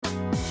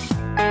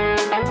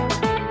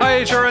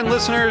HRN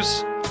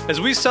listeners.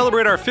 As we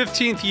celebrate our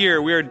 15th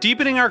year, we are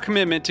deepening our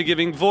commitment to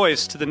giving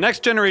voice to the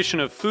next generation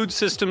of food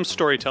systems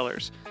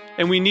storytellers,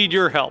 and we need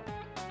your help.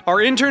 Our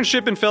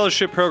internship and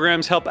fellowship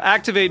programs help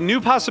activate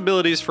new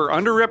possibilities for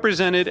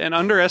underrepresented and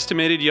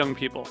underestimated young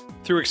people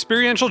through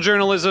experiential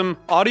journalism,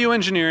 audio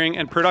engineering,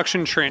 and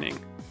production training.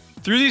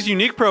 Through these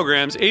unique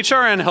programs,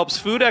 HRN helps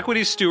food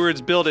equity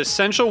stewards build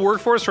essential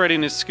workforce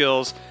readiness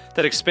skills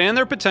that expand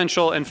their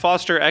potential and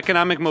foster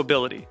economic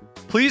mobility.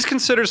 Please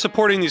consider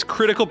supporting these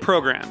critical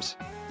programs.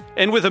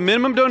 And with a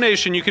minimum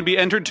donation, you can be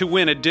entered to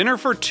win a dinner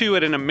for two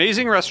at an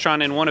amazing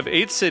restaurant in one of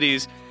 8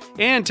 cities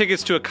and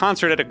tickets to a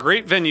concert at a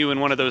great venue in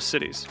one of those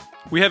cities.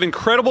 We have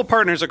incredible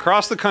partners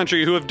across the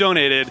country who have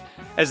donated,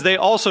 as they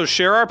also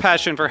share our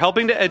passion for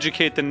helping to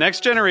educate the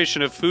next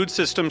generation of food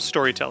systems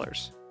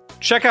storytellers.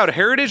 Check out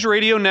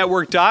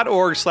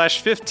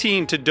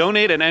heritageradionetwork.org/15 to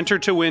donate and enter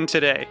to win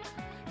today.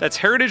 That's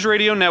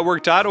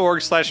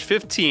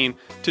heritageradionetwork.org/15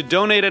 to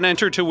donate and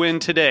enter to win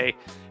today.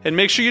 And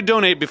make sure you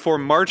donate before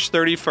March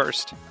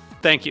 31st.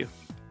 Thank you.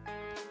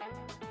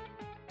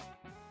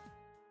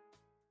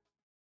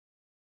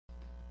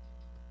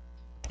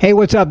 Hey,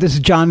 what's up? This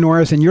is John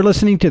Norris, and you're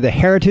listening to the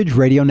Heritage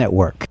Radio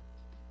Network.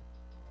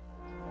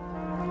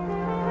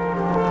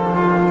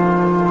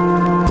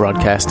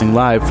 Broadcasting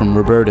live from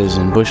Roberta's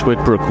in Bushwick,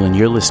 Brooklyn,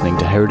 you're listening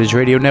to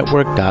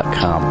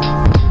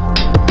heritageradionetwork.com.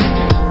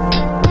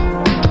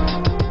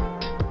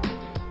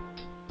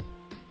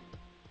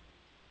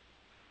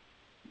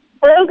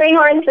 Hello,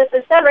 Greenhorns. This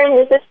is Severin.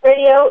 Is this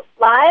radio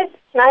live?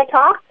 Can I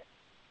talk?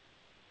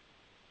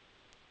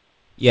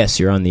 Yes,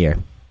 you're on the air.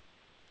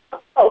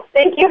 Oh,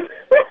 thank you.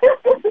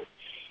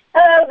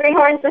 Hello,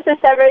 Greenhorns. This is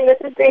Severin.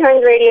 This is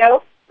Greenhorns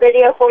Radio,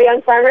 radio for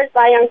young farmers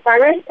by young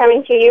farmers,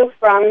 coming to you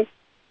from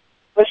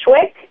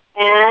Bushwick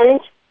and,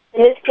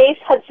 in this case,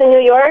 Hudson,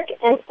 New York,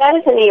 and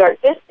Stuyvesant, New York.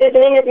 This is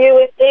an interview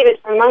with David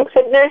from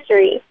Monkshood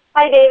Nursery.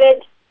 Hi,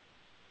 David.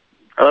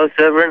 Hello,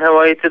 Severin. How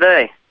are you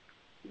today?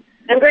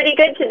 I'm pretty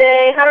good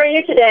today. How are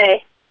you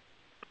today?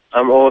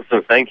 I'm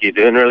awesome, thank you.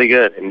 Doing really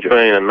good.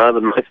 Enjoying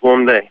another nice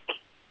warm day.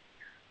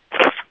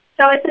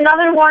 So it's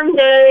another warm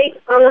day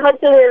on the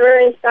Hudson River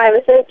in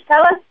Stuyvesant.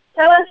 Tell us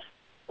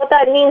what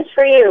that means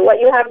for you,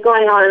 what you have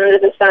going on under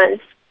the sun.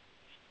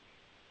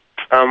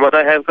 What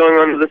I have going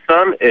on under the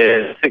sun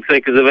is 6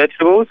 acres of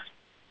vegetables,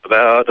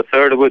 about a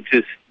third of which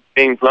is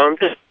being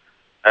planted,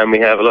 and we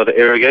have a lot of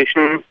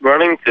irrigation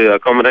running to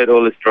accommodate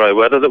all this dry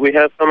weather that we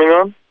have coming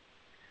on.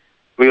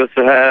 We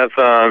also have,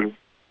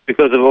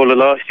 because of all the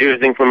last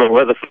year's inclement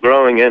weather for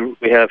growing in,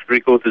 we have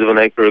 3/4 of an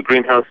acre of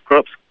greenhouse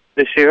crops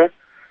this year.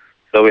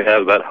 So we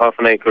have about half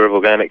an acre of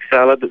organic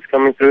salad that's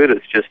coming through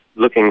that's just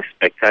looking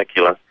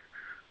spectacular.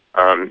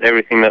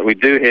 Everything that we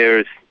do here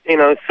is,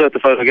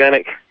 certified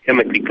organic,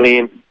 chemically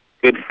clean,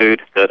 good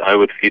food that I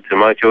would feed to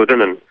my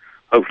children and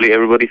hopefully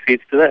everybody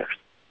feeds to theirs.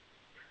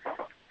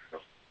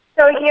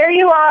 So here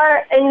you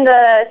are in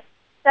the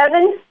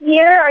 7th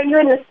year. Are you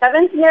in the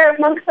 7th year of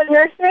Monkshood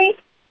Nursery?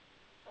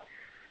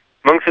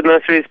 Monkshood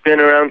Nursery has been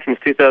around since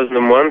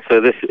 2001, so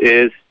this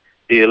is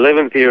the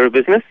 11th year of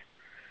business.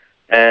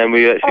 And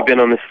we've actually been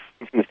on this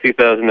since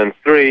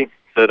 2003,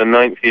 so the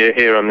 9th year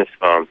here on this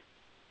farm.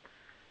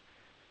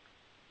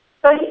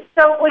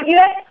 So would you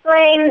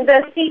explain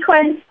the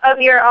sequence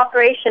of your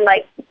operation,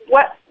 like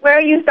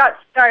where you got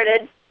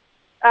started,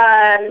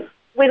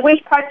 with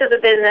which parts of the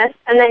business,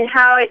 and then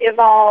how it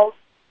evolved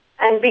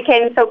and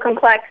became so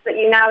complex that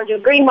you now do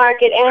Green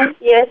Market and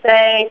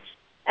CSA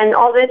and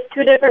all this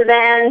 2 different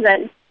vans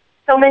and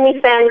so many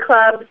fan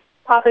clubs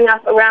popping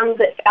up around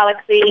the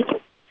galaxy,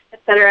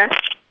 etc.?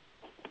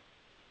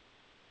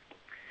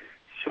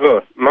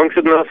 Sure.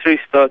 Monkshood Nursery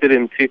started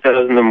in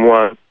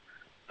 2001,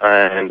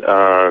 and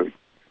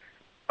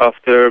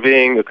after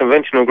being a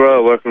conventional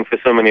grower working for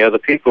so many other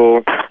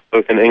people,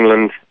 both in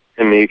England,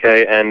 in the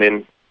UK, and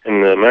in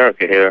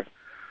America here,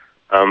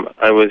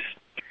 I was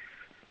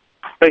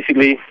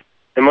basically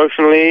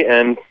emotionally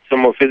and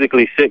somewhat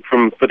physically sick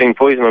from putting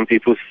poison on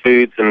people's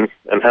foods and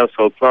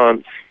household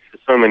plants for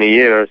so many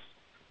years.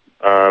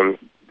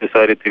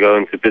 Decided to go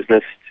into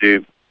business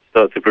to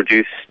start to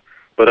produce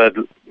what I'd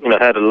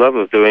had a love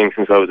of doing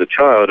since I was a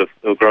child, of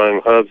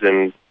growing herbs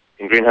in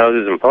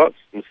greenhouses and pots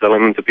and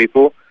selling them to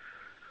people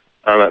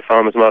at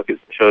farmers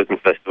markets, shows and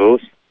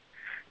festivals.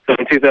 So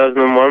in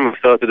 2001, we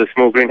started a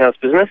small greenhouse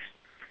business,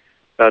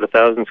 about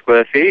 1,000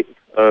 square feet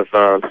of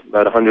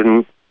about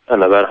 100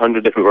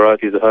 different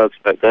varieties of herbs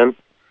back then.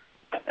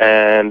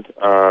 And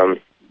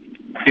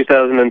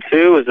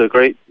 2002 was a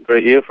great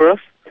year for us.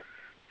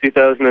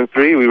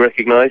 2003, we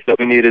recognized that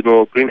we needed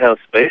more greenhouse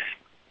space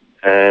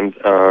and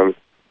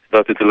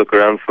started to look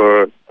around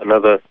for a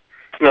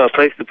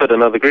place to put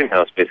another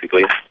greenhouse,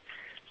 basically,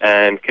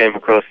 and came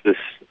across this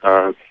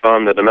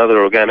farm that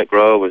another organic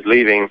grower was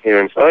leaving here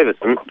in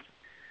Stuyvesant.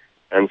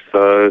 And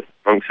so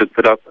Monkshood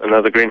put up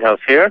another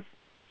greenhouse here,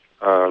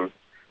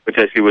 which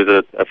actually was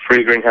a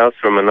free greenhouse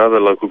from another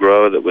local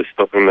grower that was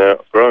stopping their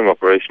growing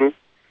operation.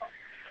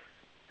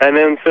 And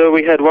then so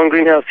we had one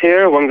greenhouse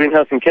here, one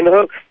greenhouse in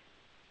Kinderhook,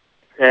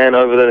 and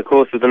over the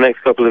course of the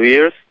next couple of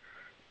years,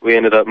 we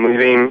ended up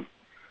moving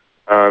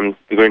the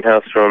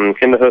greenhouse from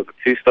Kinderhook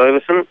to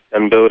Stuyvesant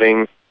and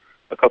building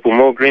a couple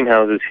more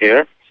greenhouses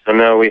here. So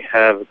now we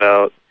have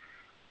about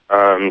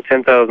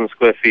 10,000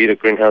 square feet of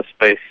greenhouse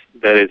space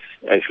that is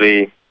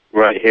actually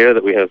right here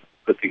that we have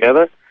put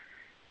together.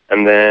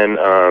 And then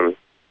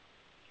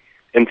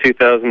in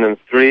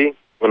 2003,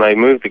 when I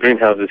moved the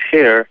greenhouses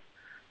here,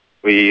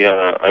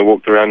 I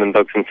walked around and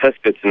dug some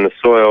test pits in the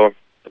soil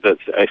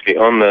that's actually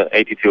on the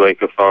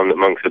 82-acre farm that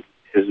Monkshood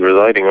is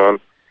residing on,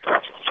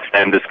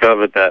 and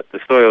discovered that the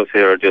soils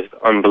here are just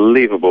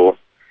unbelievable,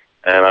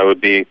 and I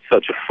would be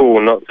such a fool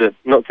not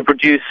to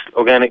produce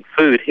organic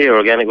food here,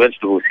 organic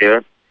vegetables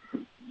here.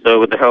 So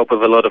with the help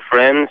of a lot of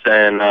friends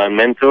and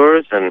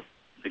mentors and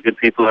the good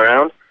people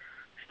around,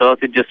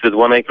 started just with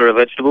 1 acre of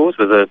vegetables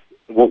with a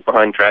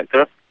walk-behind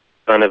tractor,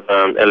 kind of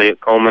Elliot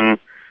Coleman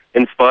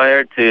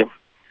inspired to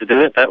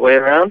do it that way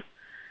around.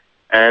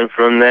 And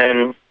from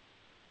then,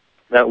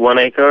 that 1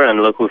 acre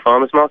and local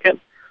farmers market,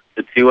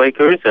 to 2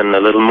 acres and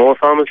a little more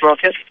farmers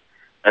market,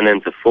 and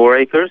then to 4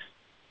 acres.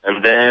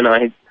 And then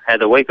I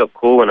had a wake-up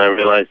call when I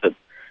realized that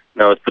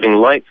I was putting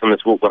lights on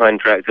this walk-behind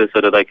tractor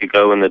so that I could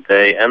go in the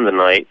day and the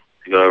night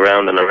to go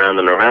around and around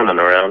and around and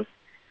around.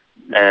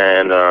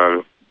 And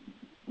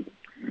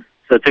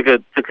so I took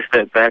a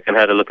step back and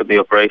had a look at the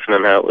operation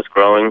and how it was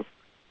growing.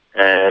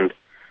 And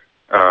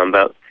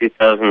about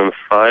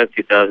 2005,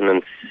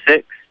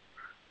 2006,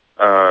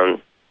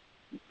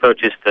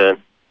 purchased a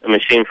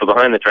machine for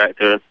behind the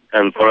tractor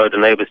and borrowed a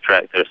neighbor's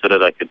tractor so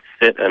that I could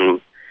sit and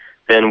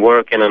then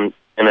work in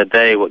a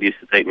day what used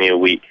to take me a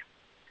week.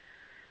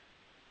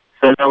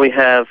 So now we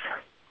have,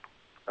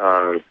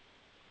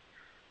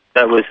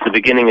 that was the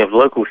beginning of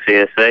local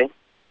CSA,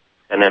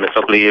 and then a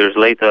couple of years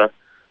later,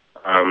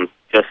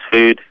 Just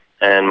Food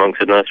and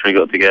Monkshood Nursery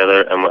got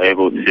together and were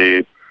able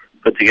to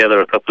put together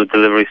a couple of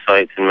delivery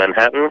sites in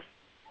Manhattan.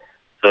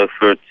 So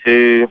for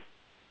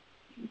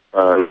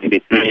maybe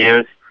 3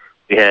 years,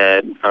 we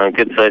had a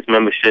good-sized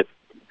membership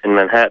in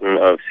Manhattan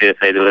of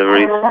CSA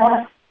deliveries,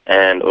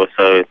 and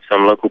also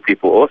some local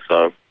people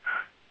also.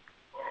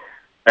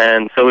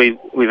 And so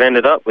we've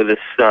ended up with this.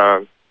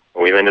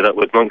 We've ended up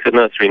with Monkshood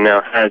Nursery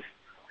now has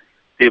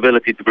the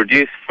ability to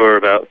produce for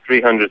about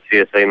 300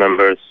 CSA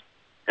members,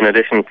 in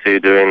addition to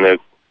doing the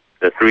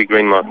 3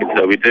 green markets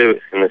that we do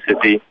in the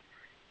city,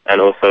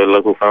 and also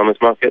local farmers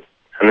market.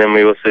 And then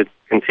we also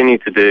continue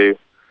to do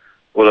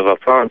all of our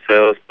plant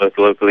sales, both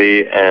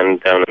locally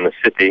and down in the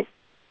city.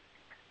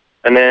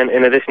 And then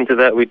in addition to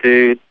that, we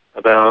do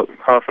about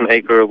half an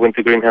acre of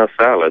winter greenhouse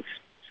salads.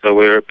 So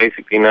we're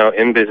basically now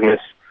in business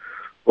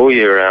all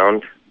year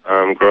round,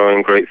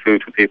 growing great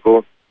food for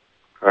people,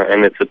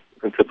 and it's a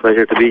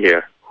pleasure to be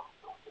here.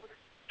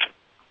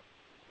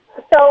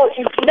 So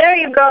there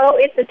you go.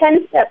 It's a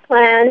 10-step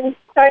plan.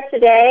 Start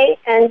today,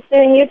 and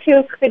soon you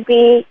too could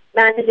be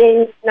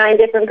managing 9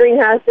 different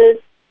greenhouses,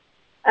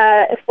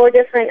 4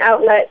 different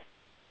outlets,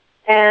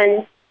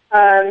 and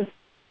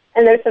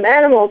there's some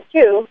animals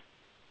too.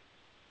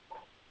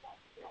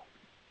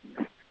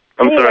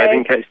 I'm sorry, I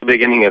didn't catch the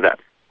beginning of that.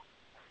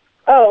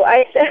 Oh,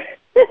 I said,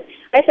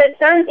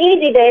 sounds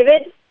easy,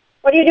 David.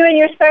 What do you do in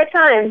your spare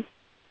time?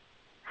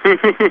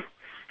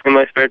 In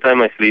my spare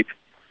time, I sleep.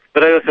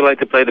 But I also like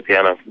to play the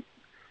piano.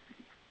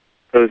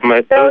 Those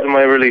are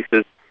my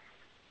releases.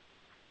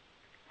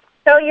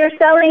 So you're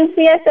selling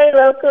CSA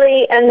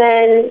locally, and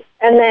then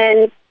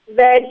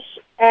veg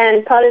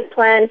and potted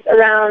plants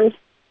around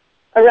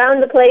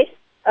the place,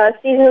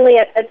 seasonally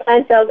at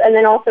plant sales, and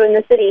then also in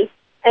the city.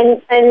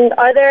 And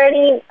are there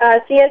any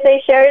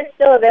CSA shares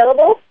still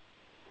available?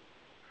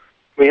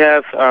 We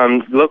have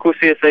local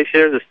CSA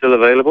shares are still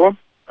available,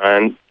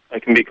 and I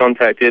can be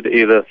contacted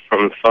either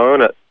from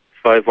phone at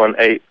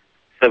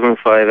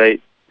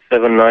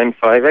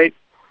 518-758-7958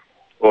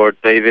 or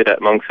David at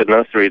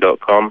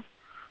monkshoodnursery.com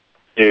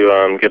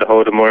to get a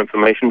hold of more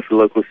information for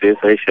local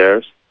CSA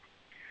shares.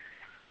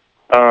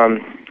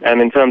 And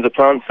in terms of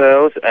plant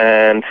sales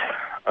and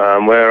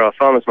where our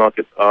farmers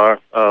markets are,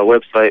 our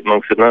website,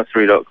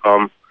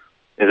 monkshoodnursery.com,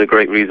 is a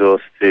great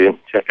resource to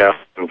check out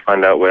and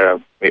find out where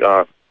we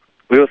are.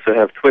 We also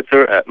have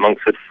Twitter at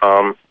Monkshood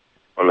Farm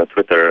on the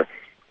Twitter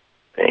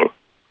thing.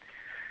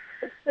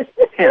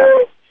 Yeah.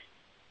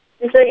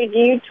 So do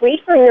you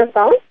tweet from your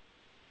phone?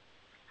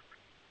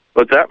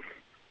 What's that?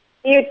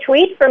 Do you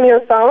tweet from your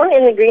phone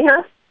in the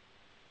greenhouse?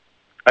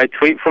 I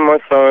tweet from my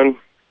phone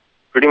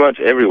pretty much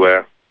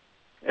everywhere.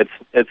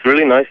 It's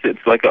really nice.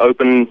 It's like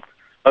an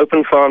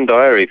open farm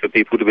diary for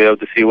people to be able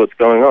to see what's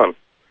going on.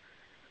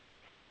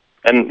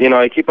 And,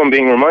 I keep on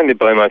being reminded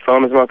by my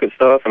farmers market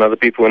staff and other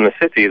people in the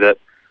city that,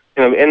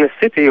 in the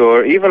city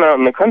or even out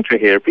in the country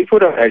here, people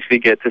don't actually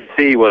get to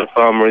see what a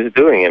farmer is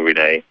doing every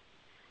day.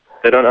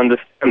 They don't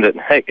understand that,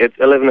 heck, it's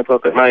 11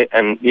 o'clock at night,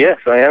 and yes,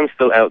 I am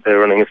still out there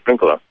running a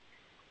sprinkler.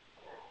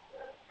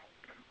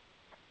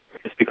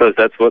 Just because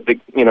that's what the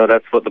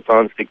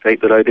plants dictate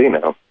that I do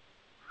now.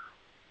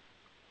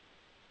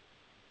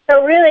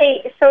 So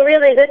really,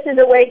 this is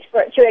a way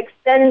to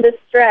extend the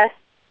stress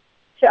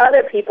to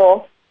other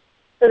people,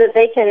 so that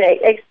they can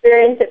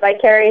experience it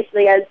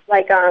vicariously as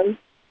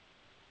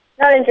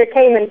not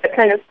entertainment, but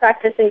kind of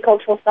practicing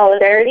cultural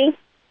solidarity?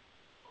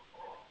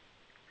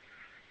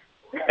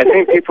 I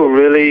think people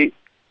really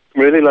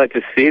like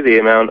to see the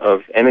amount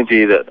of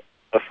energy that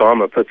a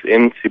farmer puts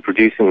into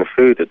producing the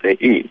food that they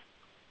eat.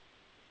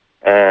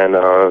 And,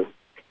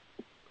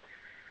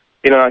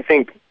 I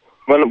think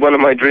one of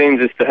my dreams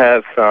is to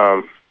have,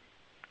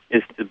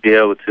 is to be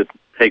able to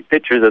take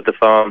pictures of the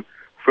farm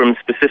from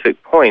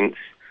specific points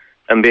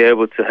and be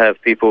able to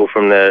have people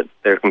from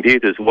their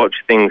computers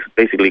watch things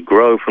basically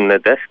grow from their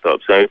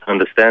desktops. So I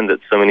understand that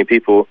so many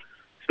people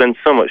spend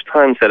so much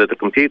time sat at the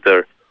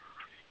computer,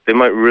 they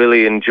might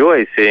really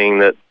enjoy seeing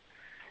that,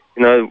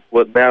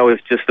 what now is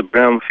just a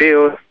brown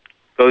field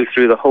goes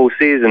through the whole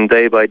season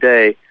day by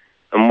day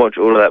and watch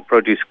all of that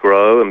produce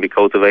grow and be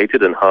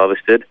cultivated and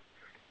harvested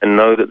and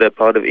know that they're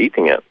part of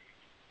eating it.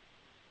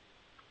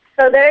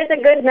 So there is a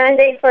good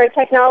mandate for a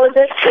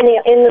technologist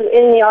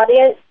in the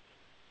audience.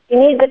 You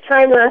need the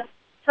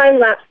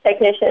time-lapse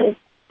technician.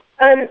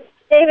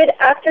 David,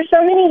 after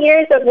so many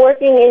years of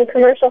working in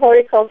commercial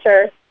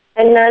horticulture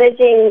and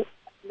managing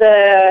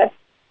the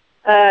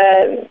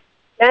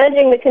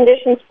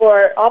conditions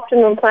for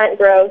optimum plant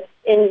growth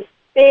in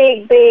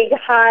big,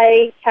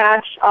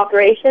 high-cash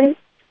operations,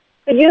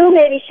 could you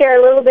maybe share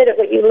a little bit of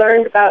what you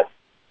learned about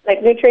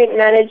like nutrient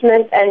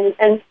management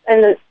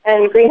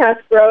and greenhouse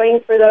growing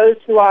for those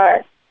who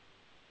are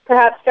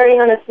perhaps starting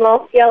on a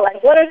small scale?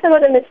 Like, what are some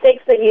of the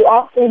mistakes that you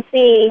often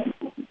see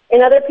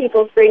in other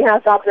people's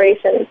greenhouse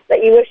operations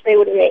that you wish they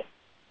would make?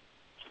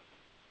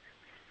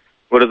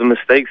 What are the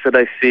mistakes that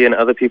I see in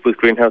other people's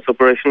greenhouse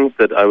operations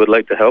that I would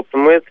like to help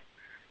them with?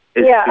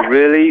 Is to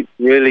really,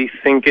 really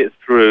think it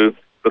through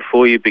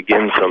before you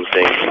begin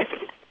something.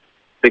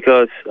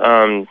 Because,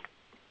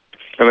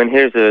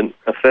 here's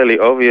a fairly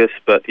obvious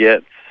but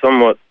yet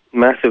somewhat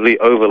massively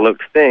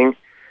overlooked thing,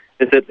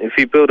 is that if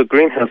you build a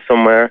greenhouse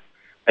somewhere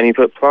and you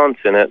put plants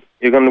in it,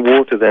 you're going to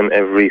water them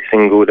every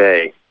single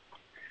day.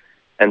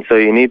 And so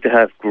you need to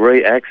have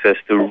great access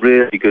to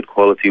really good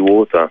quality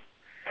water.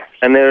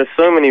 And there are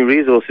so many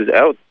resources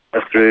out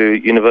there through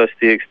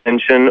university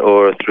extension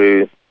or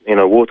through,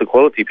 water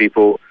quality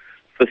people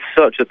for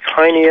such a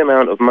tiny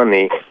amount of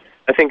money.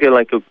 I think a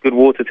good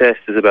water test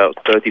is about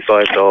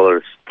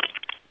 $35.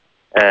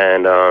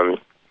 And,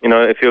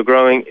 if you're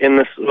growing in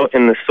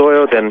the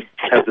soil, then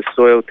have the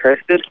soil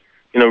tested.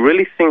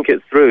 Really think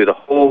it through, the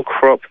whole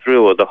crop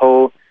through,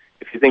 or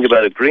if you think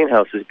about a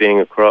greenhouse as being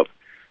a crop,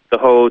 the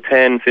whole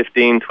 10,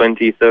 15,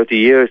 20, 30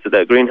 years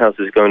that greenhouse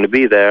is going to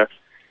be there,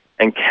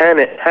 and can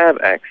it have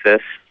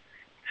access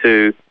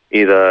to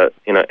either,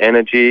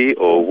 energy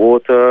or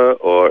water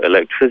or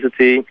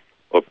electricity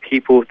or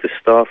people to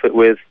staff it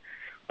with?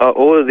 Are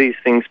all of these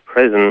things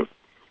present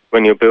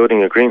when you're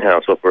building a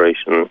greenhouse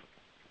operation?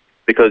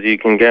 Because you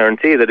can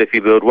guarantee that if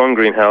you build one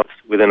greenhouse,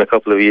 within a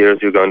couple of years,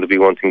 you're going to be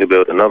wanting to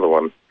build another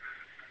one.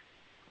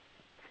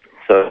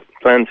 So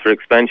plans for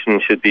expansion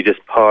should be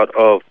just part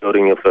of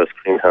building your first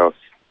greenhouse.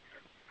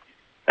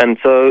 And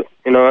so,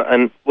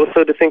 and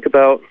also to think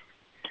about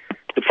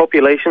the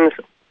populations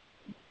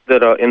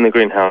that are in the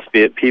greenhouse,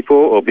 be it people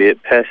or be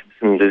it pests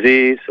and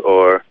disease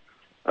or,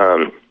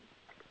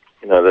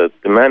 the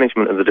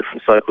management of the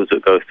different cycles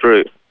that go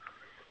through.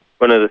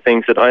 One of the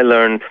things that I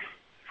learned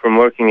from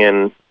working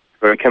in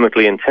very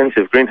chemically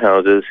intensive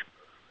greenhouses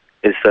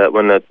is that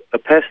when a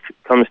pest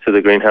comes to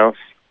the greenhouse,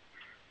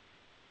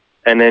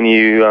 and then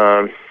you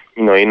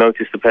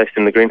notice the pest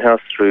in the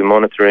greenhouse through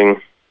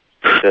monitoring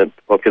the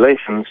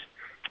populations,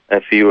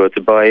 if you were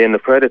to buy in the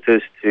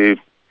predators to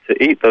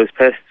eat those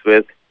pests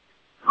with,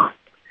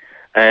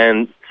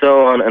 and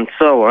so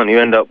on, you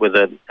end up with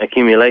an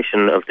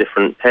accumulation of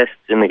different pests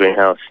in the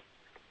greenhouse.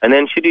 And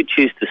then should you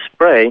choose to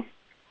spray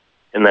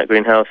in that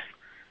greenhouse,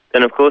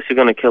 then of course you're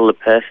going to kill the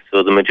pests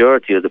or the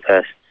majority of the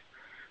pests,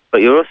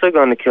 but you're also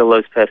going to kill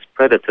those pest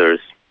predators.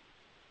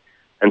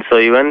 And so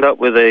you end up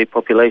with a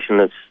population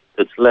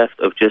that's left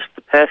of just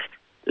the pest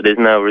that is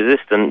now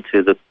resistant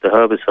to the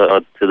herbicide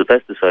or to the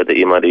pesticide that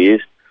you might have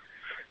used,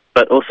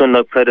 but also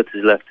no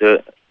predators left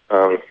to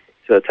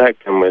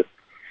attack them with.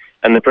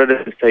 And the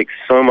predators take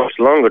so much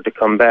longer to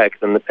come back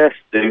than the pests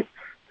do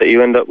that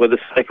you end up with a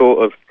cycle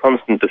of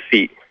constant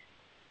defeat.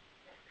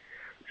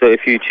 So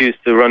if you choose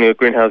to run your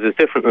greenhouses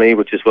differently,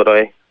 which is what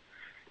I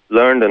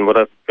learned and what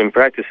I've been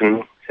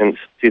practicing since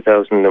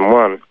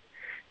 2001,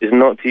 is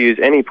not to use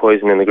any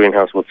poison in the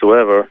greenhouse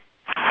whatsoever,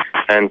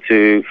 and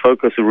to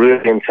focus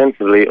really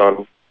intensively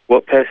on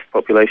what pest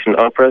population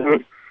are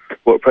present,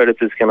 what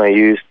predators can I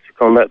use to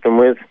combat them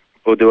with,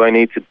 or do I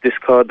need to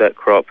discard that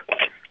crop?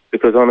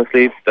 Because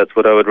honestly, that's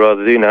what I would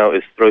rather do now,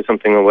 is throw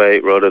something away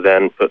rather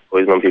than put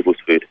poison on people's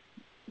food.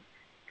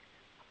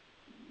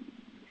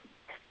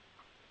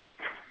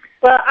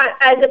 Well,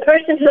 as a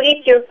person who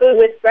eats your food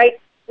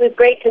with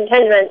great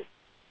contentment,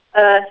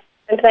 I'm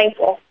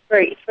thankful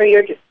for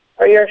your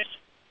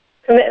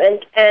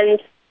commitment. And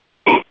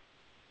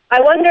I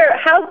wonder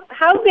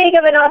how big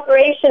of an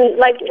operation,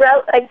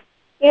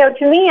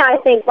 to me, I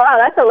think, wow,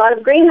 that's a lot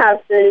of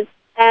greenhouses,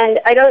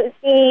 and I don't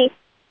see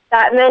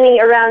that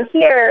many around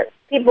here.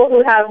 People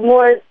who have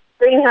more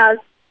greenhouse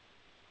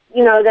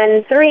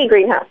than 3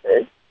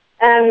 greenhouses.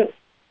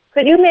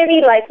 Could you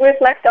maybe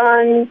reflect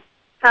on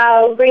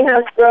how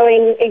greenhouse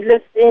growing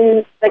exists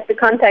in the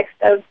context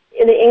of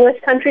in the English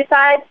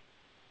countryside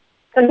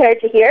compared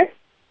to here?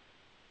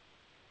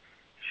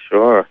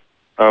 Sure.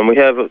 We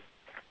have a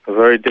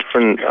very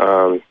different,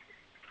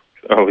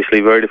 obviously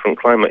very different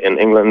climate in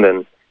England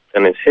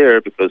than it's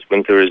here, because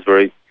winter is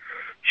very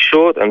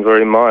short and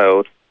very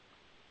mild,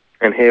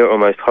 and here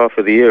almost half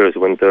of the year is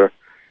winter,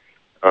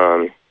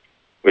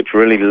 which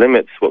really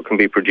limits what can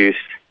be produced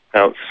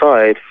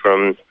outside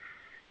from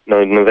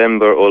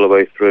November all the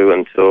way through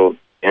until the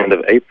end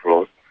of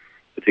April,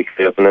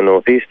 particularly up in the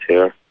northeast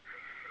here.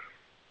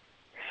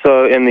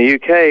 So in the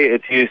UK,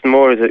 it's used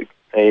more as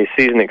a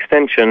season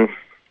extension,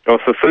 or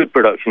for food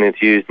production,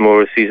 it's used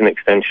more as season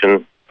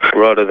extension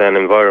rather than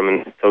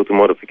environment total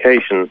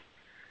modification.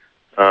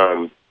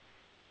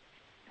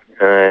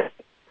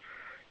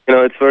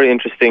 It's very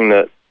interesting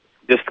that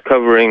just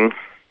covering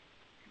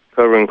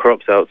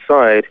crops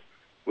outside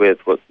with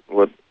what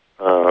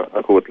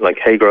I call it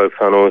hay grove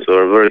tunnels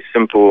or very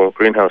simple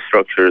greenhouse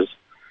structures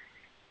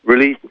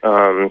really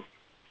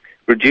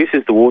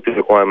reduces the water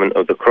requirement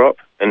of the crop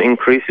and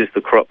increases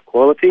the crop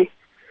quality,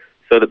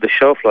 so that the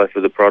shelf life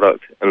of the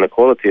product and the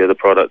quality of the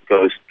product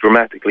goes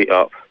dramatically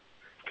up,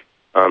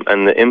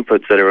 and the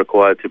inputs that are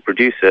required to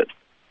produce it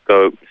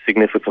go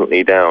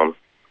significantly down.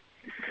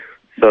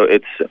 So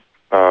it's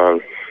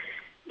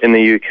in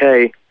the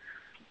UK,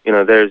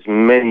 there's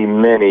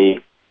many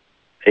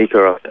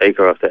acre after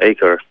acre after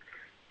acre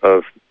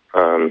of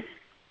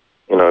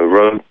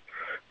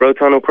row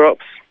tunnel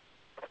crops,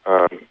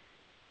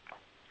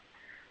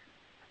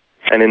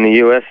 and in the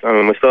US,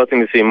 we're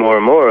starting to see more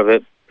and more of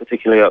it,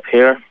 particularly up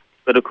here.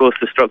 But of course,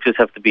 the structures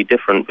have to be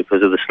different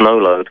because of the snow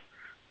load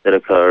that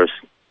occurs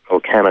or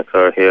can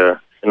occur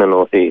here in the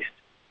northeast.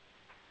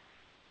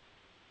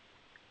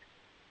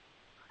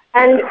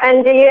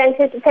 And do you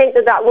anticipate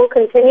that will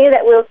continue,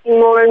 that we'll see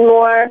more and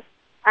more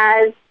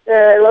as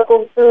the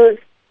local food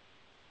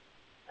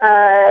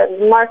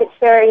market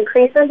share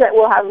increases, that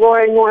we'll have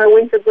more and more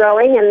winter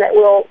growing, and that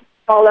we'll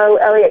follow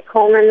Elliot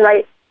Coleman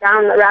right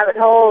down the rabbit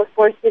hole of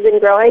four-season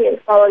growing and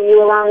follow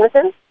you along with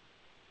him?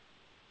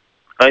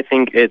 I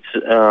think it's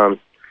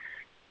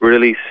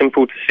really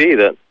simple to see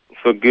that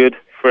for good,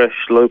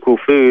 fresh, local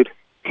food,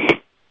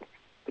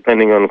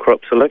 depending on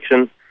crop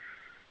selection,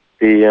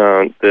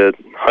 the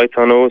high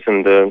tunnels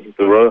and the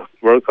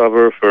row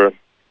cover for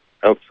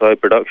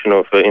outside production,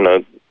 or for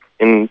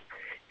in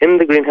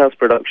the greenhouse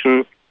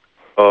production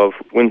of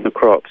winter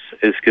crops,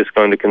 is just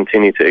going to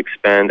continue to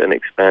expand and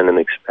expand and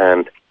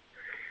expand.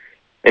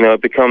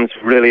 It becomes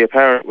really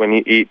apparent when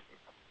you eat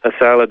a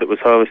salad that was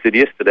harvested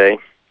yesterday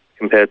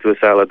compared to a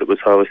salad that was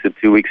harvested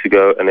 2 weeks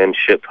ago and then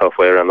shipped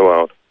halfway around the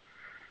world.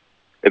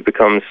 It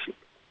becomes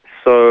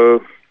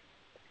so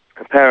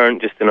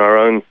apparent just in our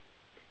own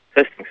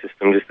testing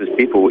system, just as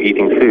people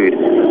eating food.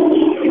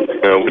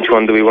 Which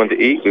one do we want to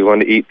eat? We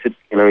want to eat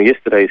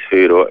yesterday's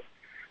food, or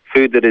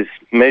food that is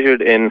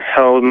measured in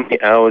how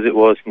many hours it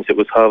was since it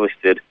was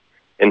harvested,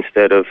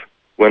 instead of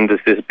when does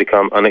this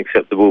become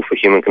unacceptable for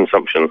human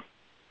consumption.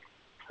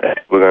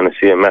 We're going to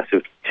see a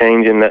massive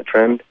change in that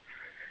trend,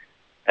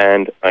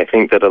 and I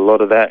think that a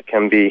lot of that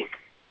can be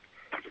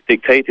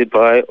dictated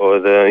by, or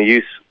the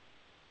use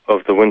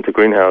of the winter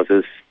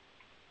greenhouses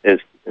is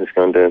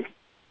going to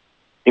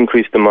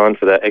increase demand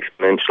for that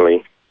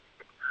exponentially.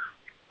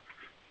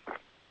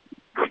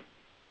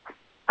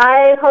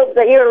 I hope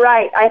that you're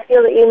right. I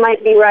feel that you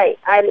might be right.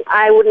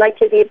 I would like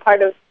to be a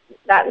part of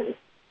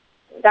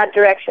that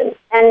direction.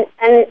 And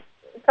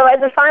so,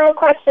 as a final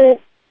question,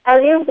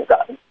 as you've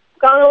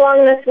gone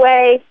along this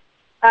way,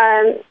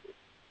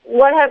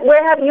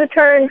 where have you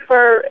turned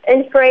for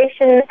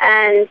inspiration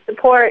and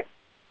support?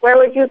 Where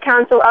would you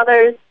counsel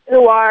others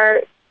who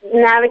are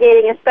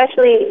navigating,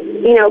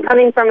 especially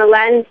coming from a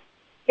land?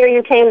 Here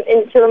you came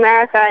into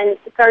America and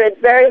started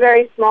very,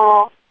 very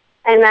small,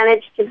 and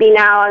managed to be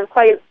now on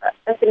quite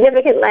a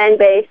significant land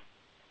base.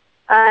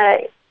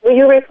 Will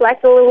you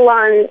reflect a little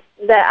on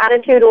the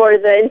attitude or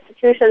the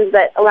institutions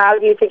that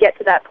allowed you to get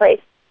to that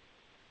place?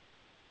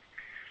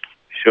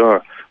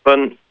 Sure.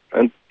 But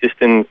just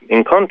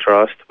in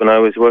contrast, when I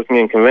was working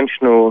in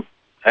conventional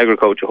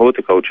agriculture,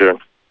 horticulture,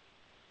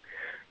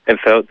 I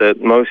felt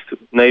that most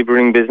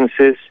neighboring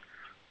businesses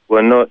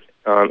were not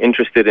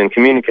interested in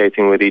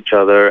communicating with each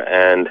other,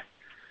 and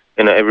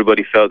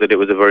everybody felt that it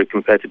was a very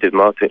competitive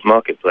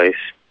marketplace.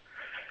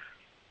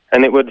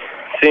 And it would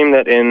seem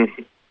that in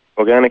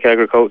organic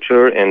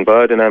agriculture, in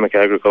biodynamic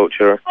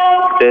agriculture,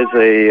 there's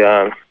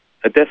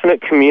a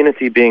definite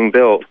community being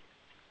built,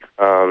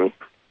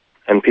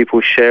 and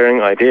people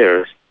sharing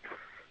ideas.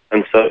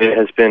 And so it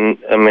has been,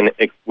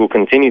 it will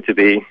continue to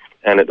be,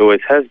 and it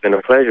always has been,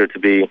 a pleasure to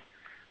be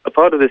a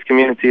part of this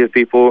community of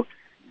people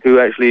who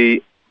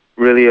actually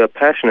really are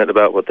passionate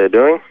about what they're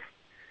doing,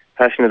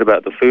 passionate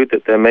about the food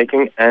that they're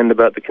making, and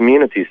about the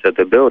communities that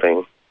they're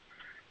building.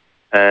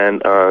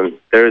 And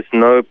there is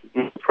no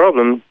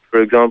problem,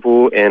 for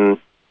example, in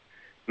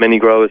many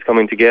growers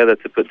coming together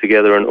to put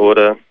together an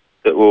order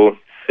that will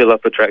fill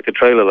up a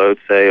tractor-trailer load,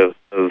 say, of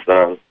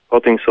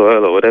potting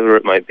soil or whatever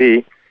it might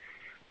be,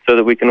 so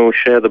that we can all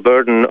share the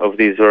burden of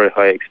these very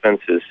high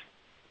expenses.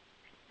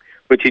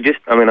 Which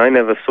I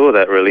never saw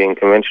that really in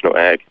conventional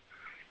ag.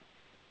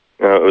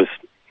 It was,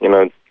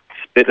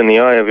 spit in the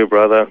eye of your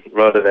brother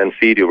rather than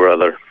feed your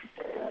brother.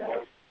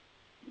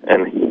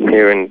 And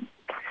here in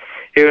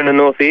the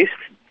Northeast,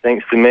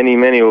 thanks to many,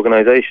 many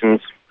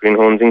organizations,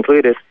 Greenhorns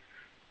included,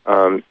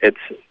 it's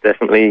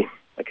definitely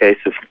a case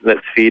of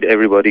let's feed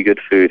everybody good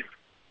food.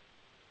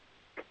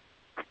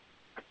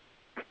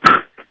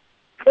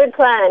 Good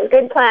plan,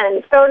 good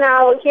plan. So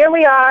now, here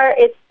we are,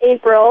 it's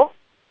April.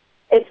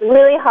 It's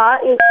really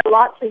hot, you've got a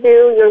lot to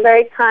do. You're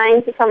very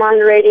kind to come on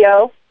the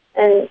radio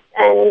and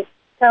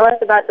tell us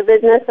about the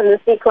business and the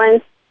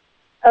sequence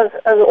of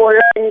the order.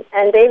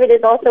 And David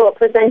is also a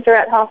presenter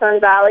at Hawthorne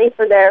Valley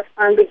for their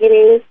Farm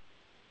Beginnings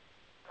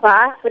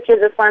class, which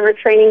is a farmer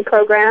training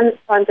program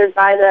sponsored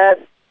by the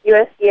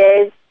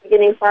USDA's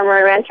Beginning Farmer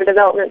and Rancher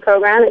Development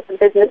Program. It's a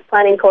business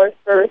planning course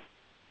for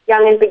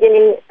young and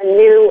beginning and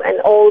new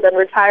and old and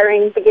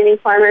retiring beginning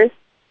farmers.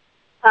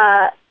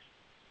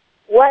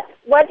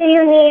 What do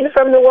you need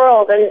from the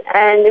world?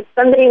 And if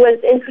somebody was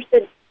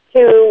interested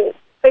to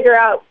figure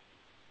out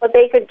what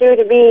they could do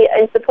to be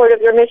in support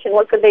of your mission,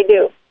 what could they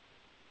do?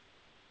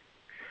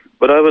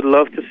 What I would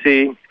love to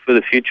see for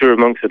the future of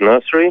Monkshood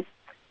Nursery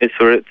is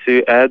for it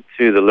to add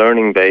to the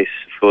learning base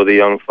for the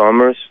young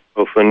farmers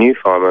or for new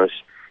farmers,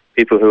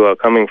 people who are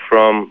coming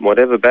from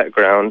whatever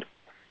background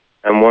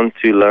and want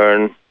to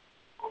learn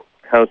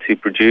how to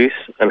produce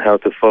and how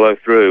to follow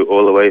through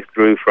all the way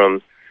through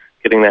from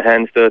getting their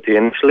hands dirty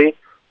initially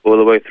all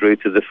the way through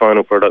to the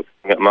final product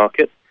at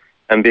market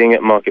and being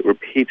at market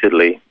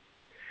repeatedly.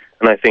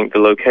 And I think the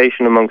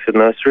location of Monkshood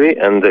Nursery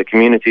and the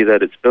community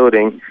that it's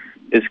building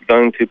is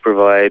going to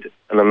provide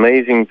an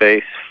amazing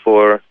base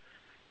for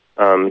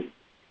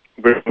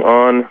bringing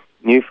on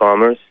new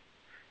farmers,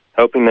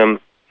 helping them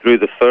through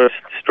the first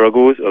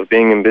struggles of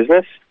being in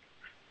business,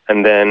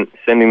 and then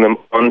sending them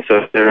on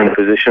so they're in a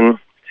position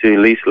to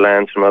lease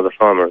land from other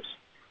farmers.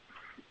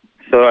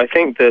 So I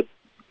think that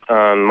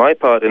my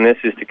part in this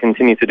is to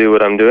continue to do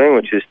what I'm doing,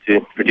 which is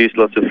to produce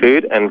lots of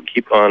food and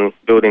keep on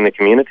building the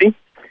community.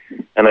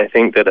 And I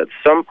think that at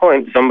some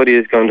point somebody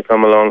is going to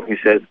come along who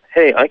says,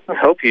 hey, I can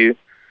help you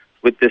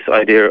with this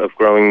idea of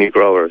growing new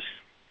growers.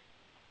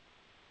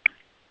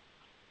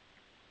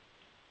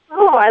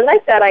 Oh, I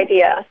like that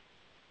idea.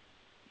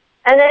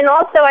 And then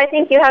also I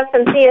think you have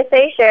some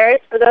CSA shares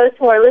for those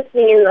who are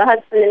listening in the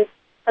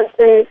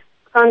Hudson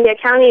Columbia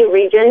County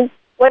region.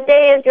 What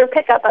day is your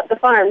pickup at the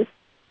farm?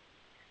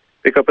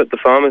 Pickup at the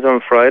farm is on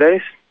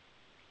Fridays,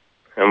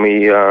 and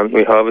we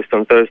harvest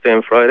on Thursday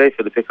and Friday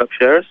for the pickup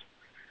shares.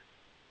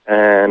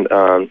 And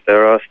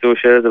there are still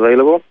shares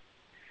available.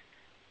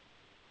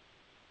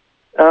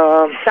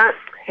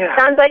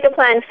 Sounds like a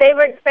plan.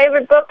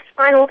 Favorite books,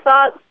 final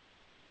thoughts?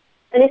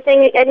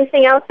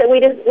 Anything else that we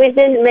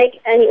didn't make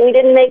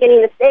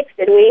any mistakes,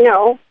 did we?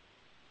 No.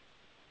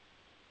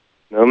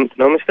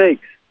 No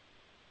mistakes.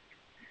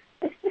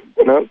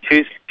 No,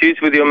 choose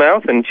with your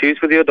mouth and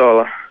choose with your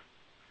dollar.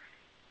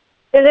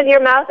 Choose with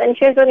your mouth and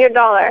choose with your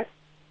dollar.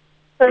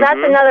 So that's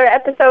another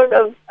episode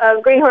of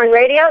Greenhorn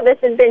Radio. This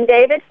has been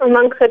David from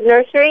Monkshood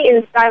Nursery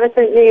in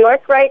Stuyvesant, New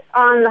York, right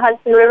on the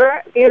Hudson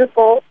River.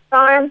 Beautiful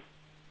farm,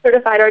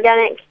 certified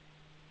organic,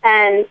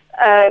 and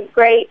a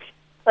great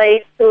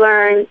place to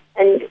learn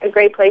and a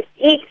great place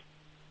to eat.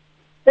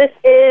 This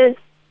is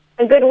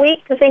a good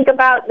week to think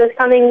about this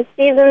coming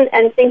season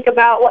and think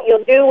about what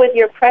you'll do with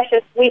your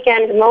precious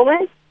weekend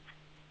moments.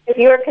 If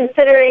you're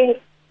considering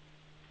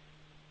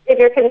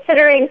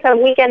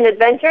some weekend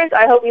adventures,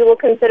 I hope you will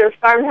consider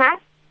Farm Hack.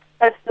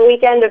 That's the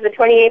weekend of the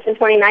 28th and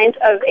 29th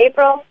of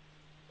April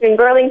in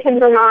Burlington,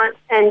 Vermont,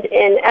 and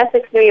in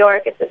Essex, New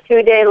York. It's a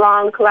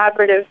 2-day-long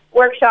collaborative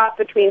workshop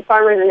between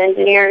farmers and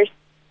engineers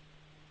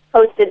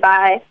hosted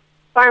by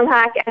Farm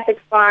Hack, Essex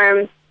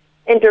Farm,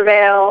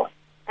 Intervale,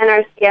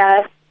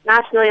 NRCS,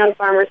 Nationally Owned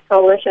Farmers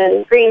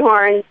Coalition,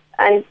 Greenhorns,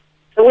 and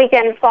the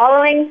weekend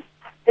following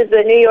is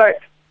the New York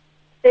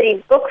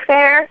City Book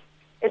Fair.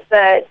 It's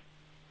a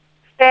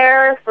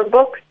fair for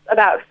books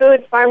about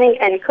food, farming,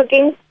 and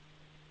cooking.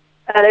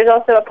 There's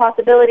also a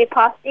Possibility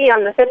Posse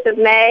on the 5th of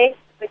May,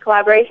 the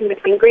collaboration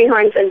between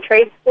Greenhorns and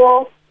Trade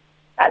School.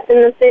 That's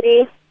in the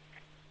city.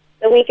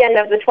 The weekend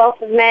of the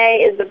 12th of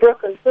May is the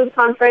Brooklyn Food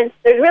Conference.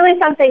 There's really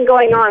something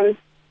going on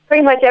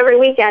pretty much every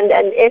weekend,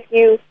 and if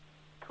you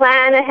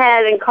plan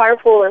ahead and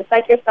carpool and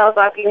psych yourself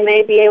up, you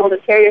may be able to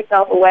tear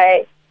yourself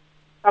away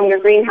from your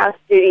greenhouse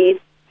duties.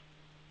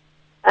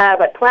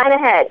 But plan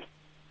ahead.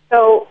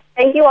 So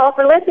thank you all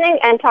for listening,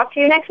 and talk to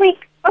you next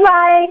week.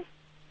 Bye-bye.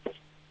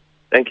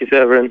 Thank you,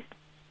 Severin.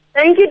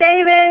 Thank you,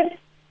 David.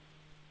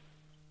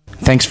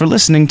 Thanks for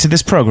listening to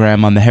this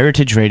program on the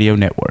Heritage Radio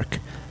Network.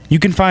 You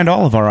can find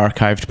all of our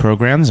archived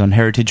programs on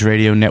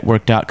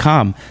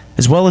heritageradionetwork.com,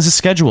 as well as a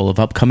schedule of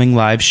upcoming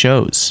live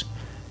shows.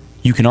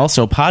 You can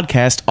also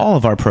podcast all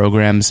of our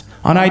programs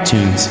on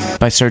iTunes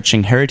by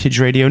searching Heritage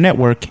Radio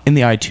Network in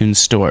the iTunes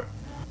Store.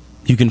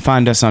 You can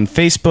find us on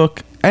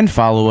Facebook, and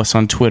follow us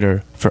on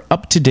Twitter for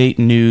up-to-date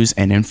news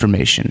and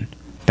information.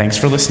 Thanks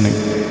for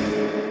listening.